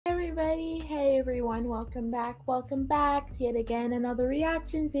everybody. Hey everyone, welcome back to yet again another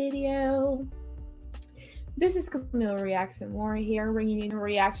reaction video. This is Camille Reacts and More here, bringing you a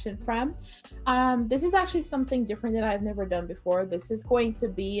reaction from. This is actually something different that I've never done before. This is going to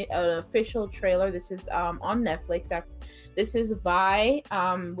be an official trailer. This is on Netflix. This is Vi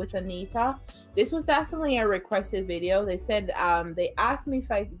with Anitta. This was definitely a requested video. They said they asked me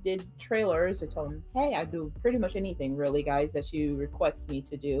if I did trailers. I told them, hey, I do pretty much anything really, guys, that you request me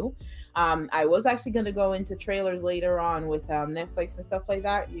to do. I was actually going to go into trailers later on with Netflix and stuff like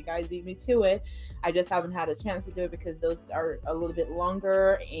that. You guys beat me to it. I just haven't had a chance to do it because those are a little bit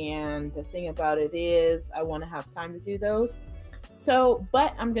longer, and the thing about it is I want to have time to do those. So,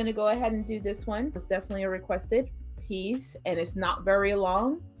 but I'm going to go ahead and do this one. It's definitely a requested piece and it's not very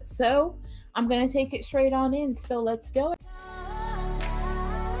long, so I'm going to take it straight on in. So let's go.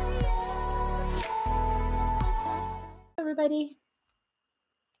 Everybody.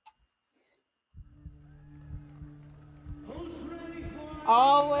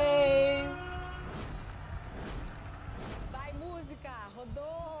 Always. Vai música,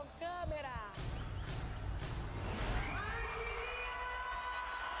 rodou câmera.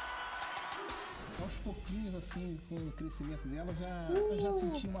 Aos pouquinhos, assim, com o crescimento dela, eu já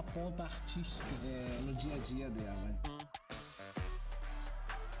senti uma ponta artística no dia a dia dela.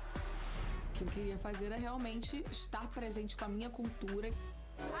 O que eu queria fazer era realmente estar presente com a minha cultura.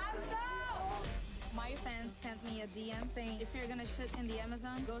 Ação! My fans sent me a DM saying, if you're gonna shoot in the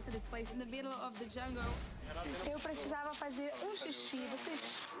Amazon, go to this place in the middle of the jungle. Eu precisava fazer xixi,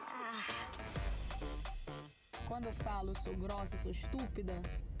 vocês... Quando eu falo, eu sou grossa, eu sou estúpida,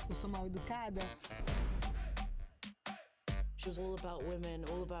 eu sou mal educada. She was all about women,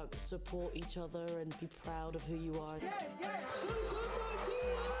 all about support each other and be proud of who you are.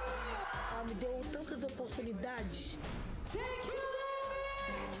 Ela me deu tantas oportunidades.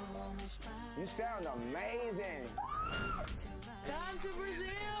 You sound amazing. Come to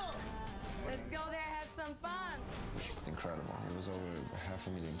Brazil! Let's go there, have some fun. It's just incredible. It was over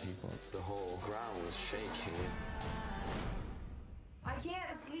 500,000 people. The whole ground was shaking. I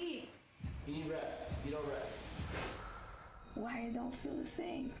can't sleep. You need rest. You don't rest. Why I don't feel the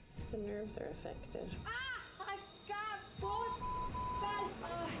things? The nerves are affected. I got both.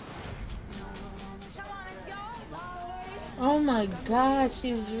 Come on, let's go. Oh my God,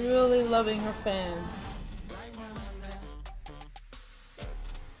 she's really loving her fans.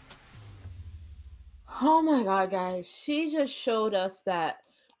 Oh my God, guys, she just showed us that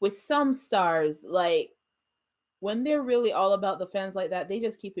with some stars, like when they're really all about the fans like that, they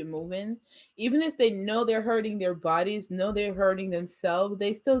just keep it moving. Even if they know they're hurting their bodies, know they're hurting themselves,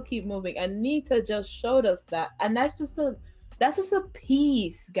 they still keep moving. Anitta just showed us that. And that's just a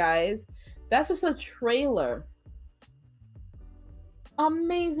piece, guys. That's just a trailer.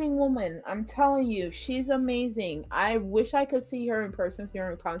 Amazing woman. I'm telling you, she's amazing. I wish I could see her in person, see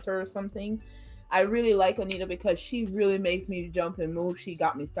her in concert or something. I really like Anitta because she really makes me jump and move. She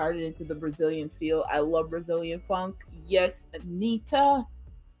got me started into the Brazilian feel. I love Brazilian funk. Yes, Anitta.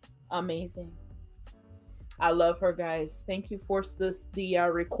 Amazing. I love her, guys. Thank you for the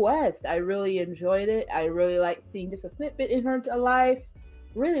request. I really enjoyed it. I really liked seeing just a snippet in her life.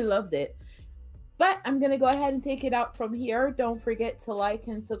 Really loved it. But I'm going to go ahead and take it out from here. Don't forget to like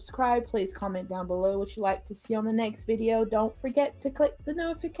and subscribe. Please comment down below what you'd like to see on the next video. Don't forget to click the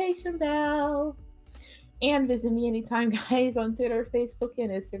notification bell. And visit me anytime, guys, on Twitter, Facebook, and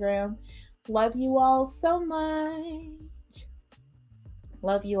Instagram. Love you all so much.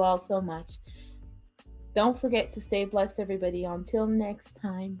 Love you all so much. Don't forget to stay blessed, everybody. Until next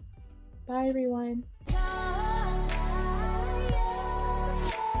time. Bye, everyone.